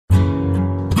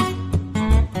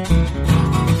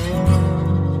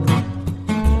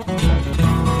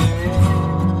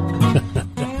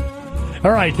All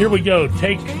right, here we go.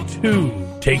 Take two.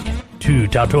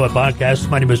 TALTOA podcast.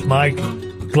 My name is Mike.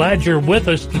 Glad you're with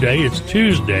us today. It's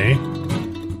Tuesday,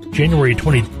 January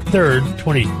 23rd,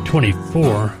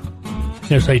 2024.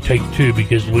 Yes, I take two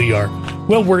because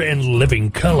we're in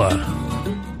living color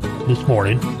this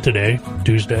morning, today,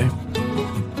 Tuesday.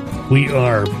 We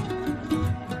are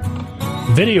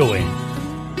videoing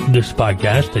this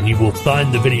podcast, and you will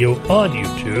find the video on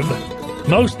YouTube.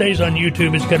 Most days on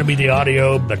YouTube, it's going to be the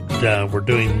audio, but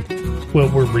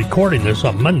we're recording this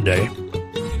on Monday.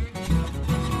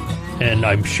 And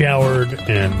I'm showered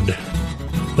and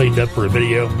cleaned up for a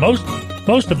video.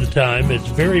 Most of the time, it's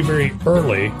very, very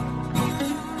early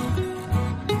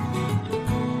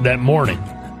that morning.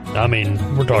 I mean,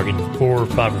 we're talking 4 or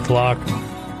 5 o'clock.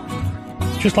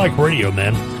 Just like radio,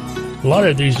 man. A lot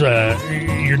of these,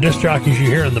 your disc jockeys you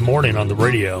hear in the morning on the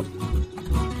radio,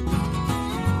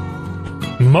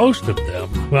 most of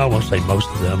them, well, I won't say most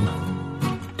of them,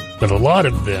 but a lot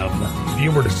of them, if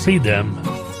you were to see them,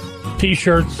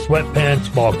 T-shirts,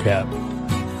 sweatpants, ball cap.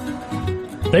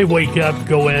 They wake up,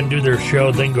 go in, do their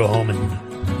show, then go home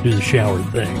and do the shower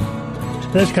thing.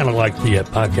 That's kind of like the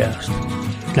podcast.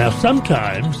 Now,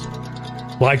 sometimes,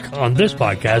 like on this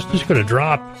podcast, it's going to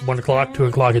drop 1 o'clock, 2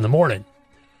 o'clock in the morning.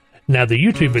 Now, the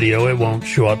YouTube video, it won't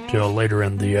show up till later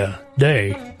in the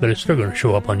day, but it's still going to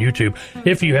show up on YouTube.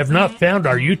 If you have not found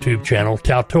our YouTube channel,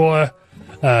 TALTOA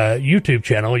YouTube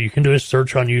channel, you can do a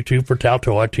search on YouTube for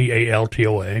TALTOA,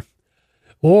 TALTOA,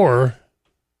 or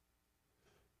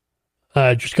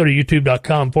just go to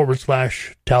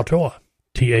youtube.com/TALTOA,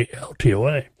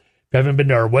 TALTOA. If you haven't been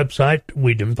to our website,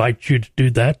 we'd invite you to do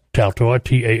that, TALTOA,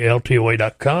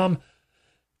 TALTOA.com.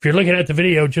 If you're looking at the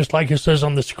video, just like it says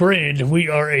on the screen, we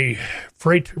are a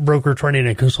freight broker training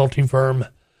and consulting firm.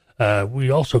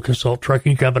 We also consult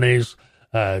trucking companies,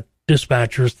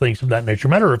 dispatchers, things of that nature.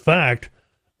 Matter of fact,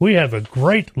 we have a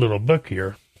great little book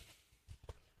here.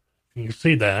 You can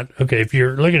see that. Okay, if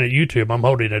you're looking at YouTube, I'm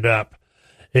holding it up.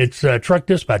 It's truck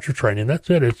dispatcher training. That's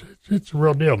it. It's a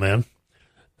real deal, man.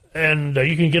 And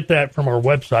you can get that from our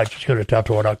website. Just go to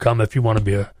TALTOA.com if you want to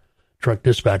be a truck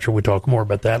dispatcher. We'll talk more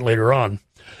about that later on.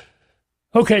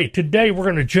 Okay, today we're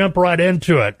going to jump right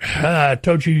into it. I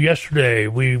told you yesterday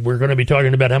we were going to be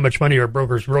talking about how much money our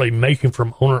brokers really making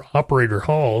from owner-operator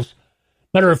hauls.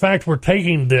 Matter of fact, we're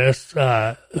taking this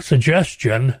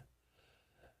suggestion.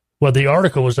 Well, the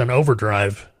article was in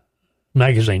Overdrive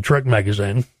magazine, truck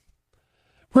magazine.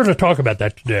 We're going to talk about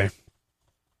that today.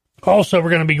 Also, we're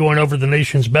going to be going over the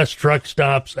nation's best truck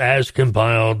stops as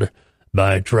compiled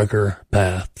by Trucker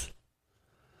Path.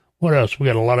 What else? We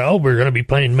got a lot of, we're going to be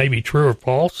playing maybe true or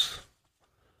false.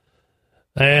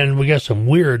 And we got some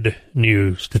weird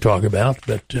news to talk about,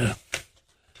 but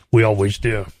we always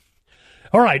do.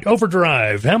 All right,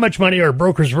 Overdrive. How much money are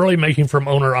brokers really making from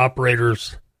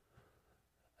owner-operators?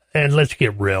 And let's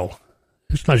get real.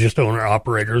 It's not just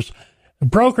owner-operators.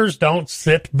 Brokers don't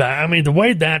sit back. I mean, the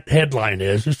way that headline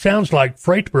is, it sounds like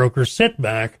freight brokers sit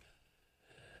back,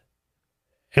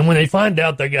 and when they find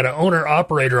out they got an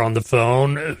owner-operator on the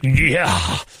phone, we're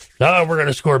going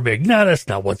to score big. No, that's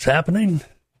not what's happening.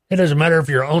 It doesn't matter if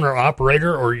you're an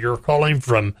owner-operator or you're calling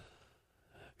from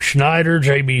Schneider,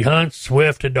 J.B. Hunt,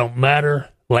 Swift, it don't matter.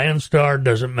 Landstar,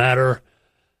 doesn't matter.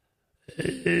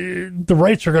 The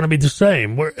rates are going to be the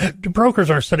same. The brokers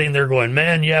aren't sitting there going,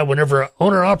 man, yeah, whenever an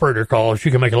owner-operator calls,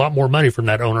 you can make a lot more money from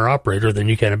that owner-operator than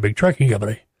you can a big trucking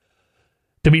company.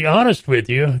 To be honest with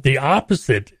you, the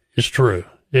opposite is true.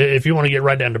 If you want to get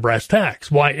right down to brass tacks,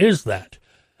 why is that?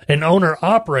 An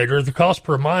owner-operator, the cost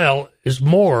per mile is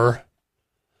more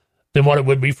than what it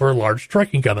would be for a large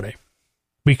trucking company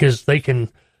because they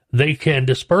can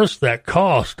disperse that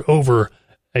cost over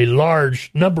a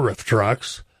large number of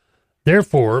trucks,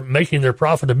 therefore making their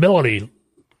profitability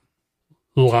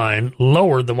line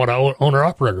lower than what an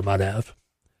owner-operator might have.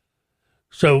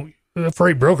 So a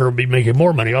freight broker would be making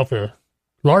more money off a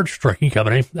large trucking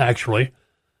company, actually,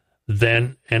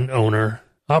 than an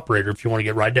owner-operator, if you want to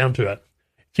get right down to it.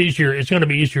 It's going to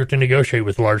be easier to negotiate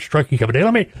with a large trucking company.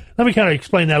 Let me kind of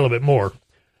explain that a little bit more.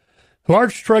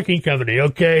 Large trucking company,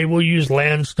 okay, we'll use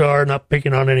Landstar, not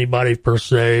picking on anybody per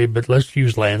se, but let's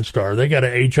use Landstar. They got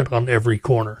an agent on every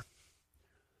corner.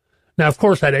 Now, of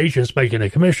course, that agent's making a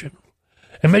commission.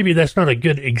 And maybe that's not a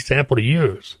good example to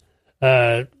use.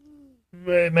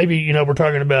 Maybe, we're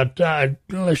talking about,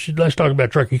 let's talk about a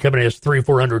trucking company has 300 or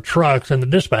 400 trucks and the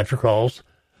dispatcher calls.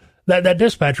 That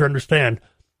dispatcher, understand,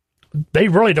 they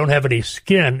really don't have any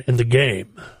skin in the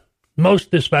game. Most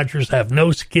dispatchers have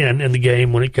no skin in the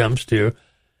game when it comes to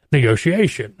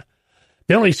negotiation.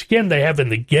 The only skin they have in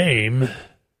the game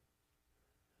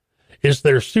is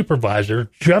their supervisor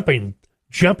jumping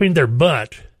jumping their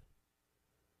butt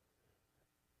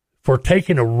for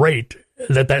taking a rate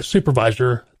that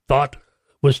supervisor thought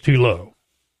was too low.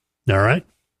 All right?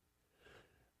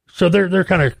 So they're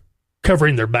kind of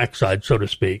covering their backside, so to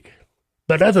speak.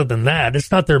 But other than that,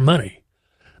 it's not their money.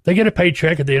 They get a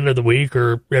paycheck at the end of the week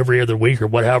or every other week or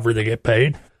whatever they get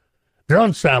paid. They're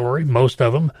on salary, most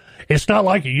of them. It's not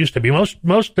like it used to be.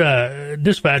 Most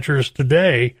dispatchers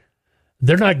today,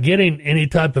 they're not getting any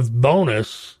type of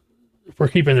bonus for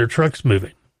keeping their trucks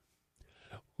moving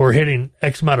or hitting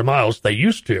X amount of miles. They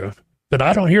used to, but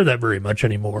I don't hear that very much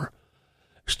anymore.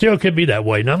 Still could be that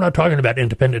way. Now, I'm not talking about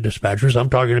independent dispatchers. I'm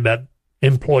talking about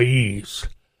employees.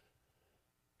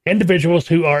 Individuals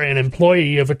who are an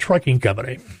employee of a trucking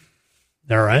company.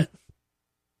 All right?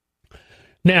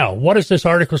 Now, what does this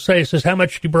article say? It says, how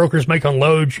much do brokers make on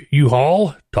loads you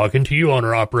haul? Talking to you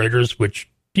owner-operators, which,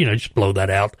 just blow that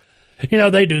out.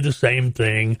 They do the same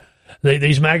thing.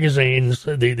 These magazines,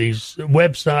 these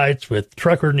websites with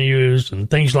trucker news and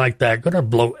things like that, going to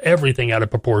blow everything out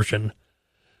of proportion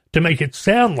to make it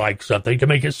sound like something, to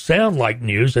make it sound like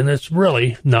news, and it's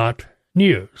really not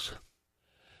news.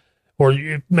 Or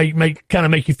it may kind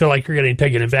of make you feel like you're getting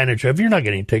taken advantage of. You're not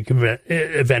getting taken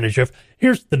advantage of.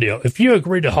 Here's the deal. If you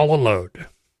agree to haul a load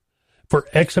for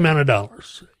X amount of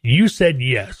dollars, you said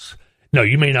yes. No,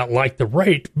 you may not like the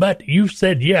rate, but you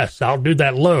said yes, I'll do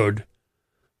that load.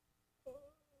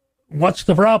 What's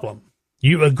the problem?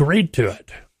 You agreed to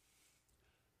it.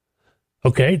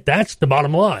 Okay, that's the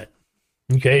bottom line.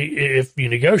 Okay, if you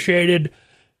negotiated,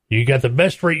 you got the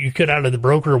best rate you could out of the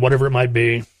broker or whatever it might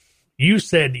be, you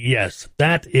said yes.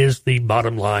 That is the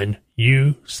bottom line.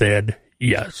 You said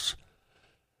yes.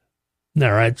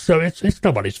 All right, so it's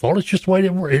nobody's fault. It's just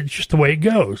the way it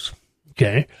goes.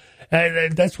 Okay,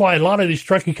 that's why a lot of these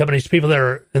trucking companies, people that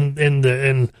are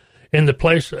in the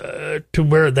place to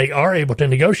where they are able to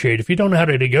negotiate. If you don't know how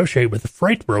to negotiate with a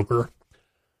freight broker,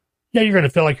 yeah, you're going to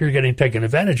feel like you're getting taken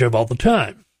advantage of all the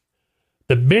time.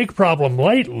 The big problem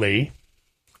lately,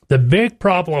 I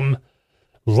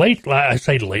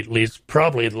say lately, it's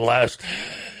probably the last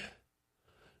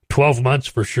 12 months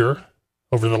for sure,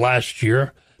 over the last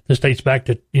year. This dates back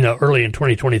to, early in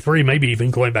 2023, maybe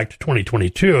even going back to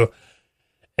 2022.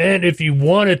 And if you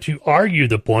wanted to argue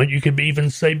the point, you could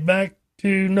even say back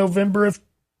to November of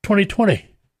 2020,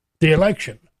 the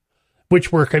election,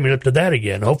 which we're coming up to that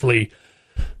again. Hopefully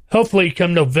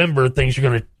come November, things are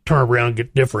going to turn around and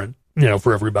get different,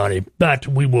 for everybody. But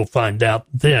we will find out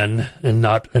then and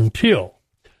not until.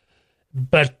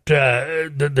 But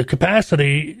the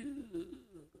capacity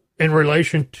in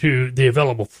relation to the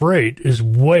available freight is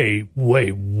way,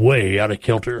 way, way out of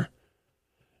kilter.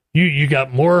 You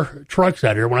got more trucks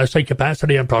out here. When I say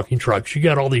capacity, I'm talking trucks. You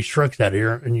got all these trucks out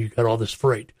here, and you got all this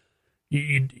freight.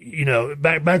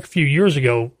 Back a few years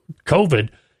ago, COVID,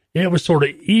 it was sort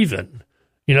of even.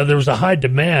 There was a high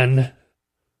demand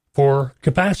for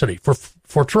capacity,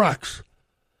 for trucks.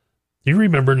 Do you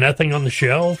remember nothing on the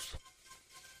shelves?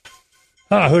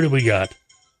 Who do we got?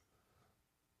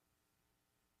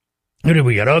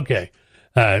 Okay.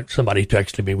 Somebody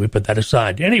texted me. We put that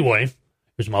aside. Anyway,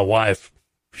 here's my wife.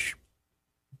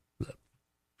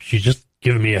 She's just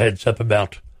giving me a heads up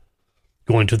about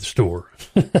going to the store.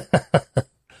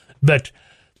 But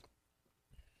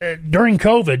during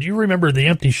COVID, you remember the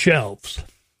empty shelves,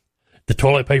 the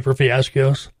toilet paper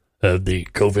fiascos of the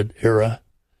COVID era.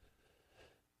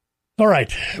 All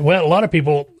right. Well, a lot of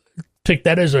people take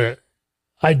that as a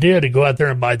idea to go out there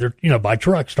and buy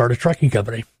trucks, start a trucking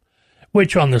company,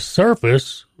 which on the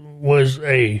surface was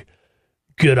a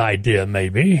good idea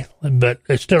maybe, but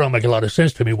it still don't make a lot of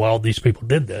sense to me why all these people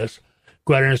did this.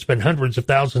 Go out there and spend hundreds of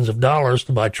thousands of dollars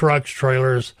to buy trucks,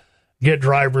 trailers, get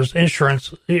drivers,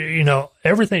 insurance,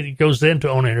 everything that goes into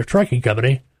owning a trucking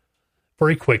company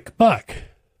for a quick buck.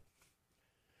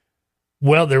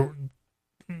 Well, the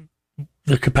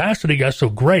capacity got so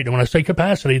great, and when I say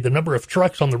capacity, the number of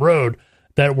trucks on the road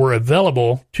that were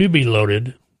available to be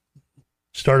loaded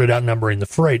started outnumbering the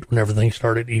freight when everything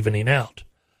started evening out.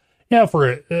 Yeah,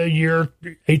 for a year,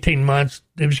 18 months,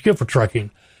 it was good for trucking.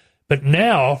 But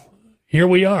now, here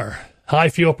we are. High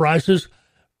fuel prices,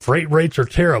 freight rates are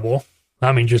terrible.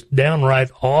 I mean, just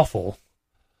downright awful.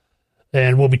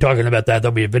 And we'll be talking about that.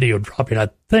 There'll be a video dropping, I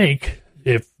think,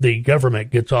 if the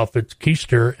government gets off its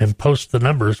keister and posts the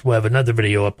numbers. We'll have another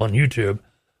video up on YouTube.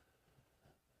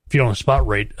 Fuel and spot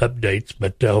rate updates,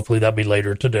 but hopefully that'll be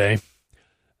later today.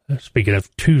 Speaking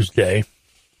of Tuesday.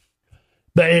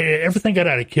 But everything got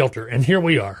out of kilter, and here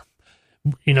we are.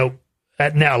 Now,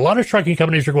 a lot of trucking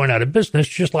companies are going out of business,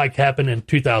 just like happened in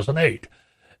 2008.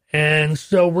 And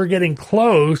so we're getting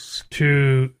close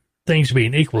to things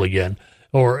being equal again.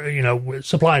 or,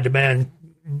 supply and demand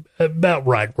about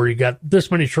right, where you got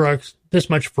this many trucks, this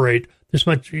much freight, this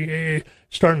much,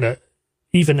 starting to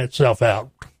even itself out.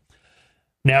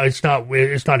 Now, it's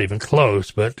not even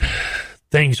close, but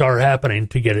things are happening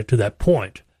to get it to that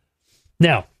point.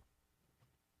 Now,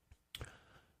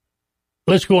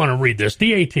 let's go on and read this.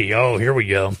 DAT. Oh, here we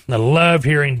go. I love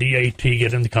hearing DAT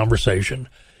get in the conversation.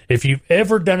 If you've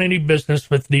ever done any business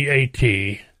with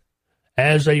DAT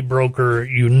as a broker,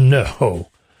 you know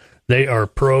they are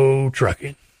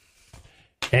pro-trucking,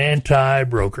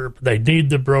 anti-broker. They need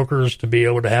the brokers to be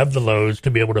able to have the loads,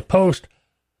 to be able to post,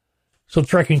 so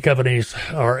trucking companies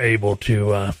are able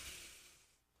to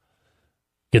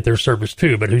get their service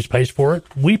too. But who pays for it?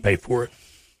 We pay for it,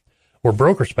 or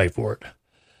brokers pay for it.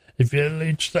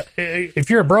 If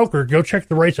you're a broker, go check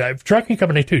the rates out. If trucking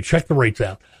company too, check the rates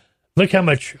out. Look how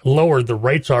much lower the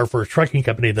rates are for a trucking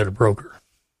company than a broker.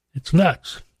 It's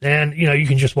nuts. And, you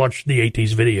can just watch the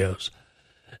AT's videos,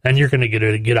 and you're going to get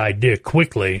a good idea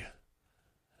quickly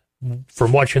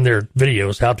from watching their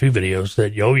videos, how-to videos,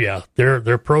 that, oh, yeah,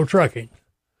 they're pro-trucking,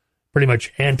 pretty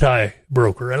much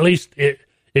anti-broker. At least it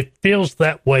feels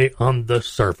that way on the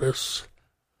surface.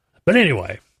 But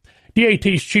anyway,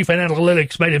 DAT's chief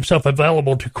analytics made himself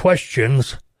available to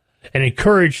questions and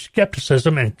encouraged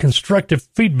skepticism and constructive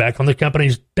feedback on the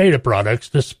company's data products.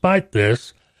 Despite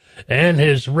this and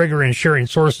his rigor in sharing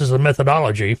sources and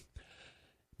methodology,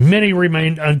 many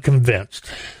remained unconvinced.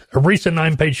 A recent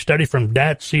 9-page study from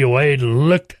DAT COA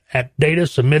looked at data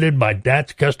submitted by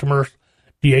DAT's customers,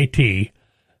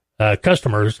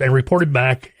 customers, and reported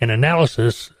back an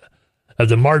analysis of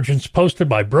the margins posted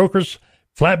by brokers.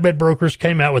 Flatbed brokers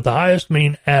came out with the highest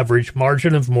mean average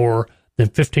margin of more than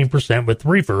 15%, with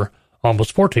reefer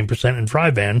almost 14%, and dry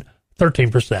van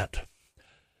 13%.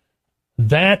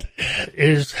 That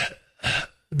is,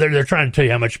 they're trying to tell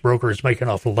you how much broker is making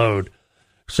off a load.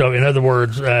 So, in other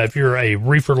words, if you're a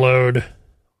reefer load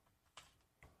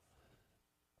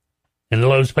and the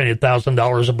load's paying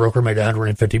 $1,000, a broker made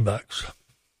 $150.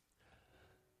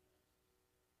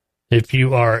 If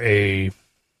you are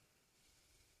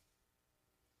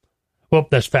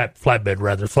that's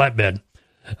flatbed.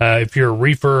 If you're a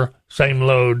reefer, same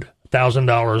load,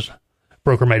 $1,000,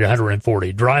 broker made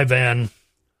 $140. Dry van,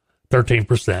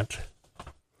 13%.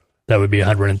 That would be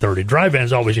 $130. Dry van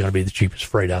is always going to be the cheapest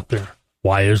freight out there.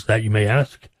 Why is that, you may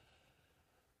ask?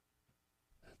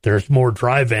 There's more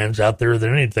dry vans out there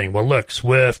than anything. Well, look,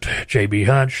 Swift, JB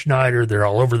Hunt, Schneider, they're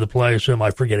all over the place. Who am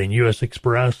I forgetting? US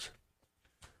Express,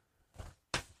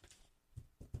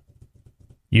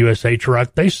 USA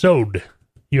Truck. They sold,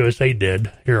 USA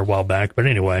did here a while back, but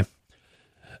anyway,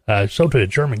 sold to a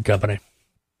German company.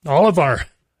 All of our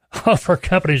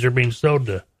companies are being sold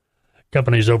to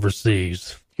companies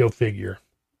overseas. Go figure.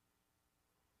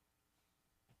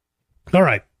 All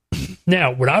right.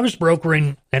 Now, when I was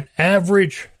brokering on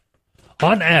average,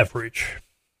 I made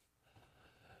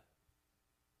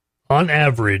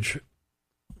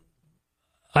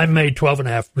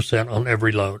 12.5% on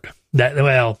every load.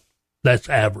 That's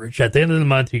average. At the end of the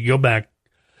month, you go back,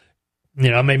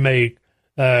 I may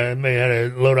have a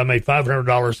load I made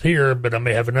 $500 here, but I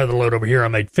may have another load over here I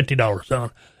made $50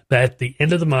 on. But at the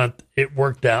end of the month, it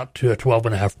worked out to a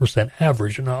 12.5%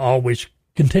 average, and I always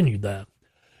continued that.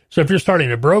 So if you're starting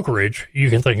a brokerage, you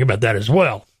can think about that as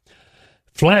well.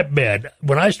 Flatbed,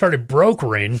 when I started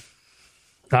brokering,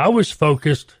 I was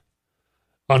focused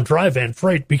on dry van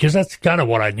freight because that's kind of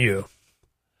what I knew.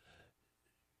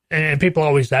 And people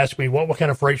always ask me, what kind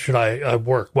of freight should I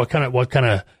work? What kind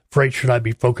of freight should I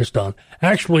be focused on?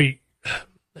 Actually,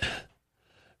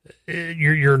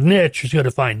 your niche is going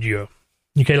to find you.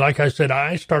 Okay, like I said,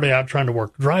 I started out trying to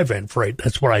work dry van freight.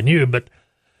 That's what I knew, but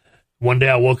one day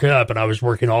I woke up and I was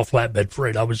working all flatbed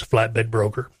freight. I was a flatbed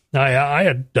broker. I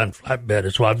had done flatbed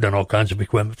as well. I've done all kinds of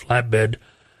equipment, flatbed,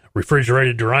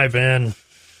 refrigerated dry van,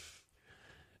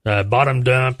 bottom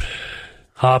dump,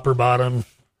 hopper bottom,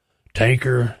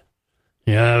 tanker.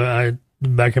 Yeah,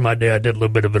 back in my day, I did a little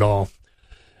bit of it all.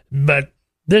 But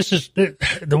this is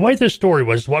the way this story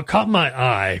was. What caught my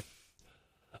eye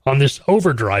on this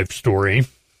overdrive story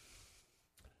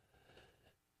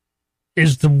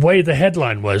is the way the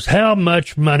headline was. How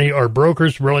much money are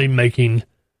brokers really making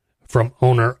from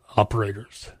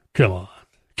owner-operators? Come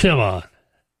on.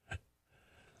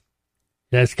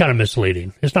 That's kind of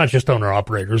misleading. It's not just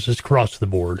owner-operators. It's across the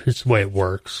board. It's the way it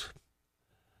works.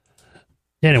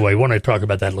 Anyway, I want to talk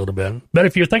about that a little bit. But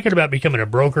if you're thinking about becoming a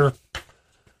broker,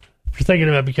 if you're thinking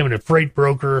about becoming a freight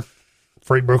broker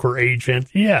agent,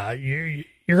 yeah, you're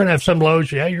going to have some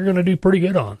loads, you're going to do pretty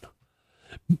good on.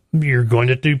 You're going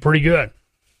to do pretty good.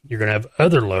 You're going to have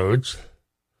other loads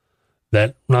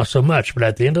that not so much, but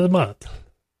at the end of the month,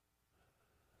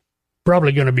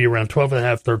 probably going to be around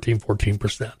 12.5, 13,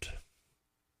 14%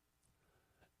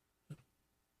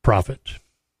 profit.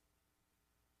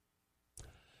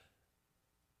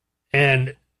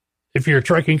 And if you're a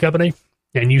trucking company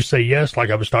and you say yes, like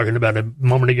I was talking about a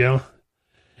moment ago,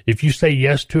 if you say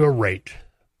yes to a rate,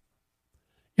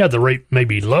 yeah, the rate may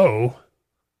be low,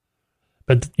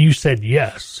 but you said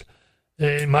yes.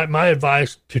 My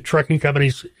advice to trucking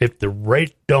companies, if the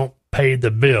rate don't pay the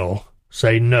bill,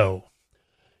 say no.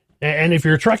 And if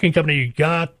you're a trucking company, you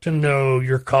got to know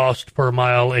your cost per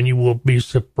mile, and you will be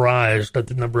surprised at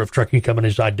the number of trucking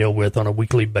companies I deal with on a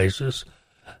weekly basis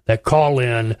that call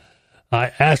in.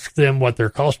 I ask them what their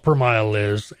cost per mile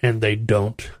is, and they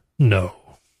don't know.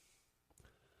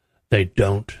 They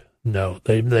don't know.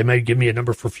 They may give me a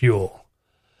number for fuel.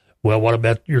 Well, what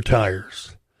about your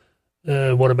tires?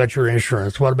 What about your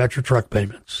insurance? What about your truck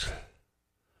payments?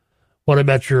 What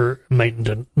about your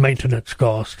maintenance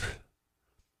cost?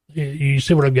 You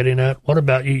see what I'm getting at? What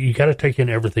about you? You got to take in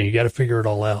everything. You got to figure it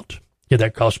all out. Get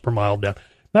that cost per mile down.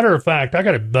 Matter of fact, I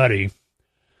got a buddy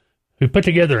who put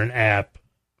together an app.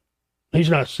 He's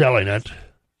not selling it.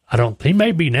 He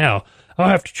may be now. I'll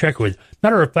have to check with.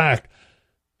 Matter of fact,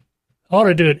 I ought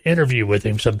to do an interview with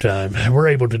him sometime. We're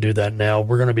able to do that now.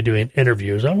 We're going to be doing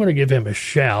interviews. I'm going to give him a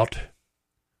shout.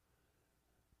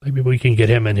 Maybe we can get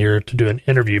him in here to do an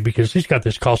interview because he's got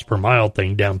this cost per mile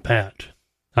thing down pat.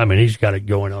 I mean, he's got it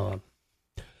going on.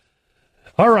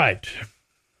 All right.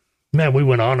 Man, we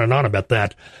went on and on about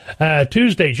that.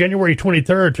 Tuesday, January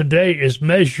 23rd. Today is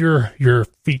Measure Your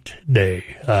Feet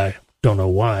Day. I don't know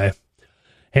why.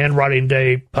 Handwriting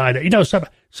Day, Pie Day. You know,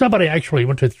 somebody actually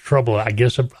went to the trouble, I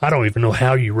guess. I don't even know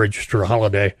how you register a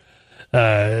holiday.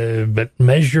 But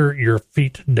Measure Your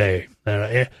Feet Day.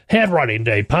 Handwriting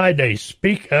Day, Pie Day,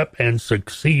 Speak Up and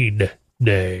Succeed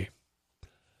Day.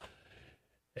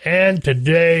 And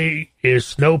today is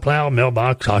Snowplow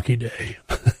Mailbox Hockey Day.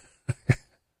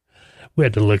 We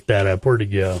had to look that up. Where'd it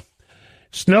go?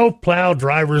 Snowplow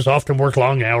drivers often work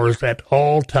long hours at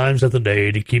all times of the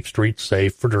day to keep streets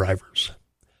safe for drivers.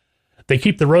 They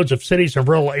keep the roads of cities and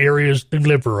rural areas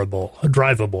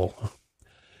drivable,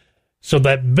 so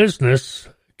that business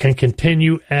can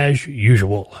continue as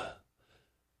usual.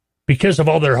 Because of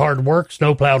all their hard work,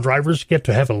 snowplow drivers get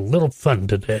to have a little fun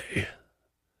today.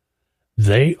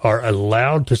 They are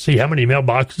allowed to see how many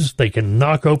mailboxes they can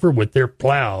knock over with their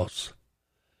plows.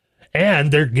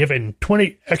 And they're given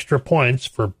 20 extra points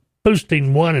for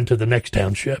boosting one into the next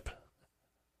township.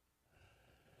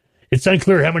 It's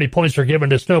unclear how many points are given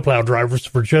to snowplow drivers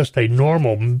for just a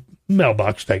normal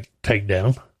mailbox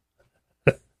takedown.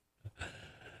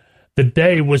 The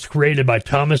day was created by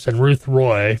Thomas and Ruth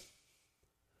Roy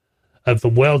of the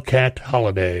Wildcat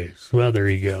Holidays. Well, there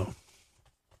you go.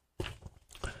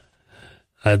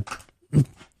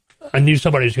 I knew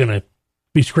somebody was going to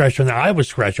be scratching that. I was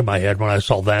scratching my head when I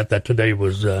saw that today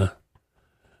was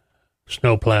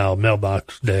Snowplow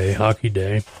Mailbox Day, Hockey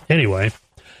Day. Anyway,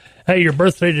 hey, your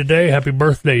birthday today. Happy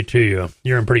birthday to you.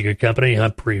 You're in pretty good company.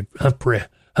 Humphrey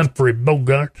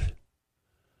Bogart.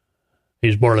 He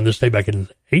was born on this day back in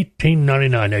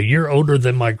 1899, a year older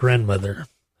than my grandmother.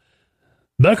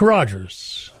 Buck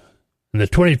Rogers, in the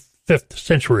 25th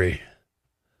century.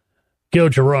 Gil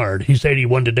Gerard, he's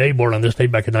 81 today, born on this day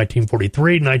back in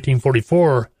 1943.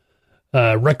 1944,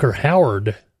 Rutger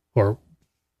Hauer,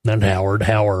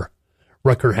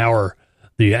 Rutger Hauer,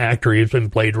 the actor, he's been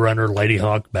Blade Runner, Lady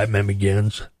Hawk, Batman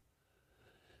Begins.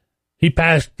 He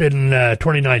passed in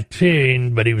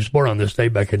 2019, but he was born on this day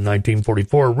back in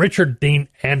 1944. Richard Dean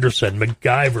Anderson,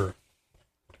 MacGyver,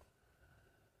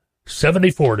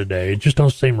 74 today. It just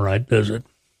don't seem right, does it?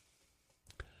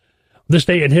 This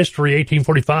day in history,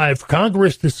 1845,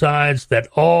 Congress decides that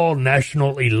all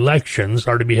national elections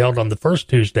are to be held on the first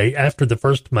Tuesday after the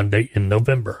first Monday in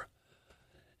November.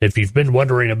 If you've been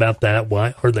wondering about that,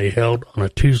 why are they held on a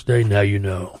Tuesday? Now you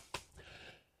know.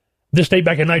 This day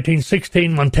back in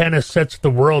 1916, Montana sets the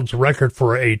world's record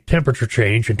for a temperature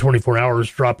change in 24 hours,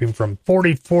 dropping from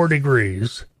 44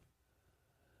 degrees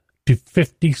to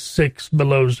 56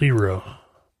 below zero.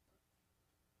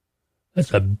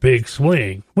 That's a big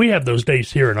swing. We have those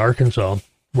days here in Arkansas,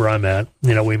 where I'm at.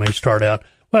 You know, we may start out.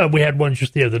 Well, we had one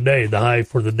just the other day. The high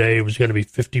for the day was going to be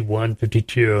 51,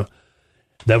 52.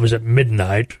 That was at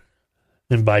midnight.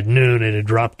 And by noon, it had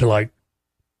dropped to like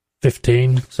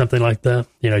 15, something like that.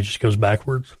 You know, it just goes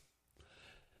backwards.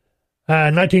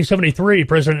 1973,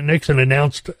 President Nixon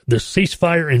announced the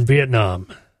ceasefire in Vietnam,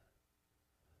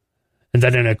 and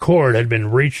that an accord had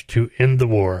been reached to end the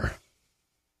war.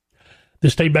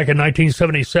 This day back in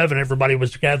 1977, everybody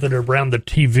was gathered around the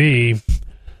TV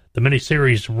The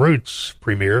miniseries Roots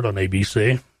premiered on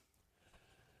ABC.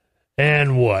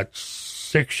 And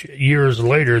 6 years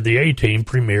later, the A-Team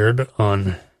premiered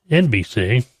on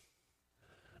NBC.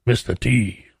 Mr.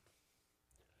 T.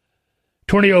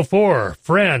 2004,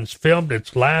 Friends filmed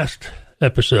its last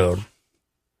episode.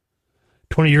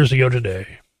 20 years ago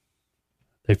today,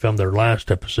 they filmed their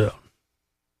last episode.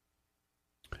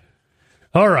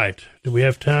 All right, do we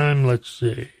have time? Let's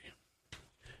see.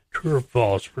 True or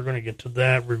false? We're going to get to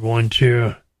that. We're going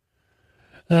to...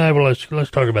 let's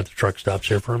talk about the truck stops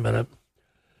here for a minute.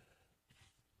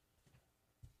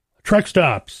 Truck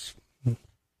stops.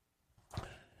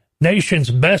 Nation's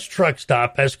best truck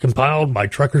stop as compiled by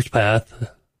Trucker's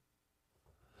Path.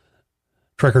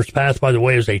 Trucker's Path, by the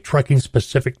way, is a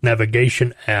trucking-specific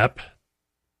navigation app.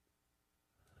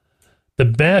 The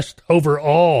best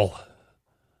overall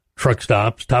truck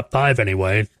stops, top 5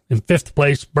 anyway. In 5th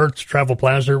place, Burt's Travel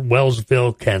Plaza,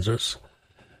 Wellsville, Kansas.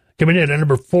 Coming in at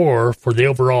number 4 for the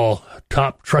overall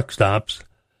top truck stops,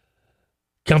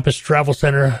 Compass Travel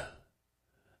Center,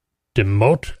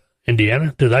 DeMotte,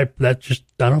 Indiana. I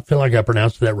don't feel like I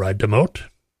pronounced that right. DeMotte?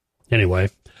 Anyway.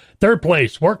 3rd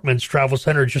place, Workman's Travel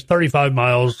Center, just 35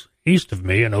 miles east of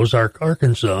me in Ozark,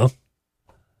 Arkansas.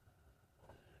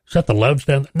 Is that the Loves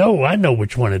down there? No, I know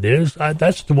which one it is.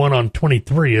 That's the one on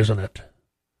 23, isn't it?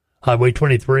 Highway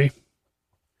 23?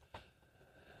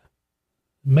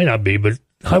 May not be, but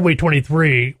Highway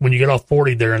 23, when you get off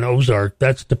 40 there in Ozark,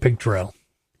 that's the pig trail.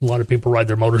 A lot of people ride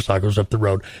their motorcycles up the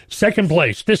road. 2nd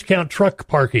place, Discount Truck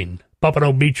Parking,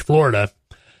 Pompano Beach, Florida.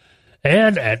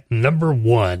 And at number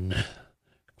 1,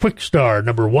 Quick Star,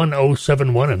 number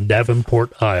 1071 in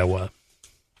Davenport, Iowa.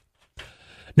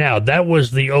 Now, that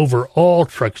was the overall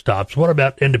truck stops. What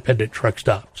about independent truck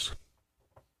stops?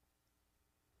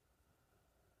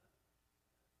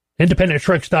 Independent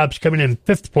truck stops coming in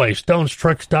 5th place, Stone's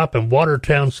Truck Stop in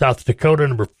Watertown, South Dakota.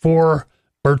 Number 4,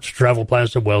 Burt's Travel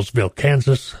Plaza, Wellsville,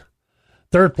 Kansas.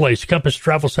 3rd place, Compass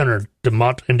Travel Center,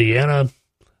 DeMotte, Indiana.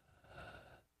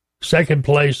 2nd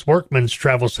place, Workman's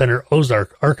Travel Center,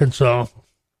 Ozark, Arkansas.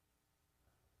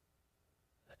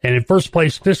 And in 1st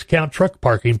place, Discount Truck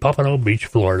Parking, Pompano Beach,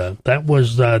 Florida. That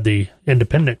was the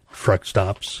independent truck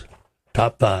stops,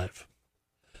 top 5.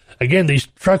 Again, these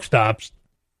truck stops,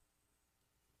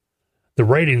 the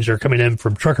ratings are coming in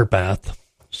from Trucker Path.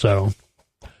 So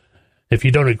if you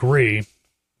don't agree,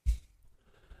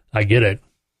 I get it.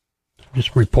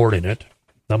 Just reporting it,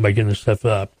 not making this stuff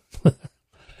up.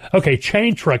 Okay,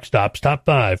 chain truck stops, top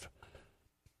 5.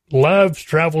 Love's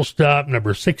Travel Stop,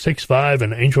 number 665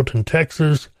 in Angelton,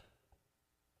 Texas.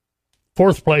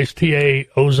 4th place, TA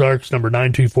Ozarks, number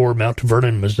 924, Mount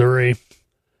Vernon, Missouri.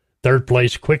 3rd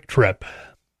place, Quick Trip,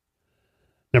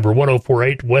 number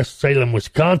 1048, West Salem,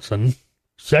 Wisconsin.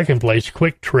 2nd place,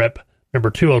 Quick Trip,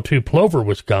 number 202, Plover,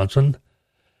 Wisconsin.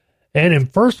 And in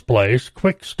 1st place,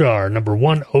 Quick Star, number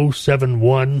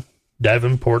 1071,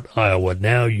 Davenport, Iowa.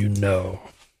 Now you know.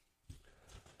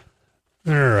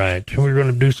 All right, we're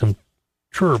going to do some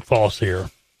true or false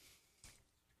here.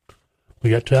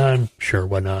 We got time? Sure,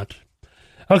 why not?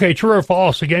 Okay, true or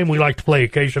false, a game we like to play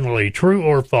occasionally. True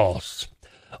or false?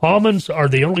 Almonds are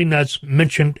the only nuts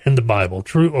mentioned in the Bible.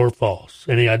 True or false?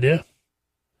 Any idea?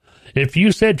 If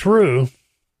you said true,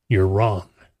 you're wrong.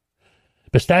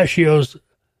 Pistachios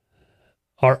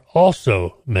are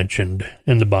also mentioned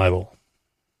in the Bible.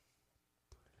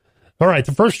 All right,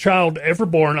 the first child ever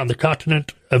born on the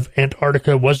continent of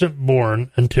Antarctica wasn't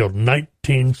born until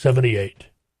 1978.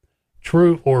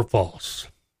 True or false?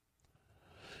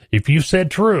 If you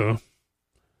said true,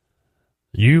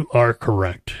 you are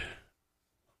correct.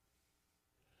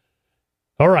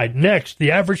 All right, next,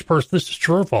 the average person, this is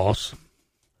true or false.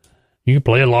 You can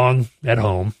play along at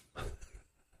home.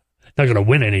 Not going to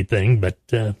win anything, but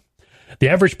the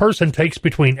average person takes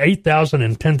between 8,000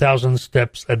 and 10,000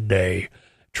 steps a day.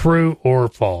 True or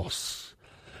false?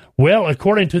 Well,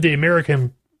 according to the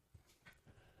American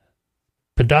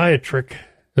Podiatric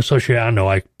Association, I know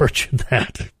I butchered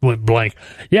that, went blank.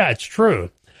 Yeah, it's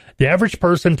true. The average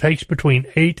person takes between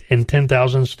 8 and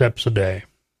 10,000 steps a day.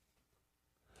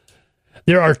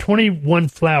 There are 21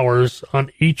 flowers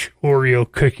on each Oreo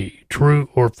cookie. True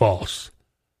or false?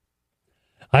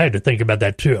 I had to think about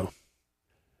that too.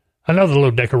 I know the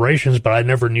little decorations, but I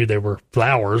never knew they were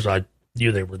flowers. I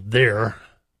knew they were there.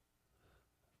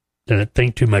 Didn't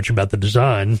think too much about the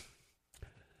design.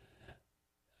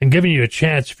 And giving you a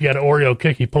chance, if you got an Oreo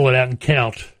cookie, pull it out and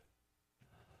count.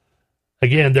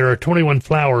 Again, there are 21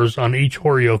 flowers on each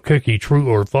Oreo cookie. True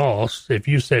or false? If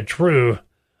you said true,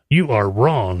 you are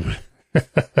wrong.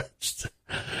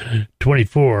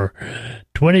 24.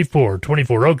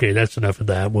 Okay, that's enough of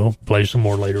that. We'll play some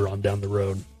more later on down the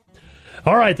road.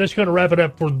 All right, that's going to wrap it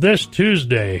up for this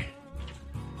Tuesday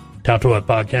TALTOA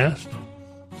podcast.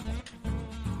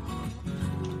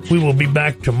 We will be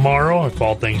back tomorrow if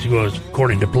all things go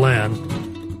according to plan.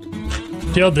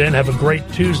 Till then, have a great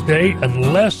Tuesday.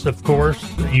 Unless, of course,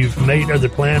 you've made other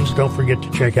plans, don't forget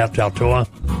to check out TALTOA.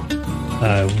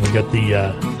 We got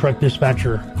the truck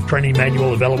dispatcher training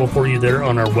manual available for you there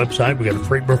on our website. We got a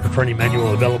freight broker training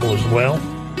manual available as well.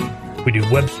 We do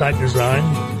website design.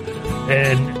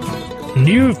 And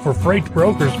new for freight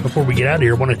brokers, before we get out of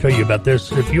here, I want to tell you about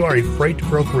this. If you are a freight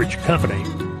brokerage company,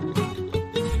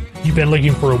 you've been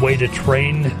looking for a way to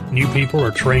train new people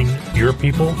or train your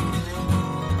people,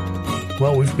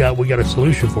 well, we got a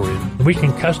solution for you. We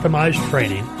can customize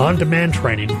training, on-demand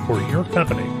training for your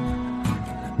company.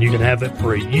 You can have it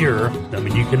for a year. I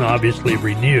mean, you can obviously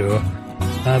renew,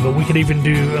 but we can even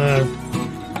do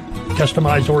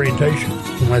customized orientation.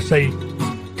 When I say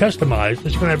customized,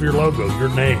 it's going to have your logo, your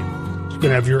name. It's going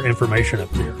to have your information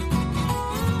up there.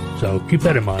 So keep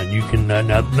that in mind. You can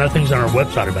nothing's on our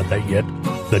website about that yet,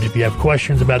 but if you have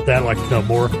questions about that, like to know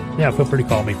more, feel free to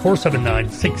call me,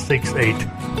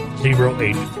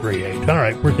 479-668-0838. All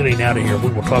right, we're getting out of here. We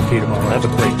will talk to you tomorrow. Have a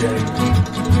great day.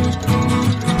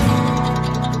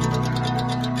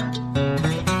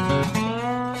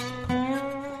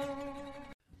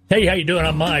 Hey, how you doing?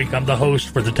 I'm Mike. I'm the host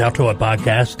for the TALTOA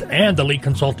podcast and the lead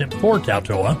consultant for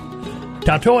TALTOA.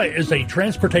 TALTOA is a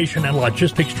transportation and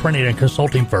logistics training and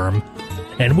consulting firm,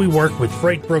 and we work with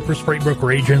freight brokers, freight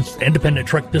broker agents, independent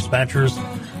truck dispatchers,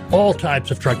 all types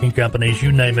of trucking companies,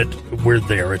 you name it, we're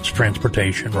there. It's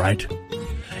transportation, right?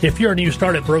 If you're a new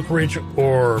start at brokerage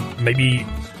or maybe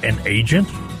an agent,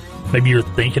 maybe you're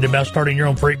thinking about starting your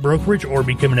own freight brokerage or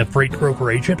becoming a freight broker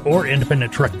agent or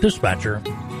independent truck dispatcher,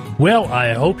 well,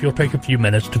 I hope you'll take a few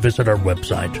minutes to visit our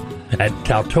website at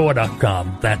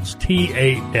TALTOA.com. That's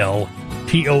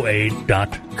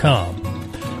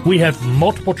TALTOA.com. We have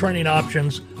multiple training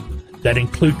options that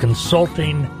include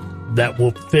consulting that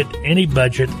will fit any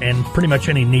budget and pretty much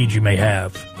any needs you may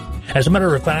have. As a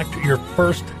matter of fact, your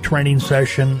first training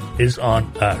session is on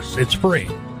us. It's free.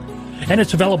 And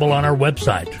it's available on our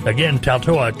website. Again,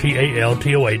 TALTOA,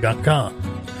 TALTOA.com.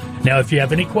 Now, if you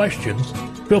have any questions,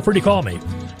 feel free to call me.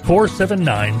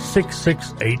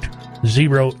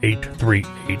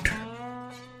 479-668-0838.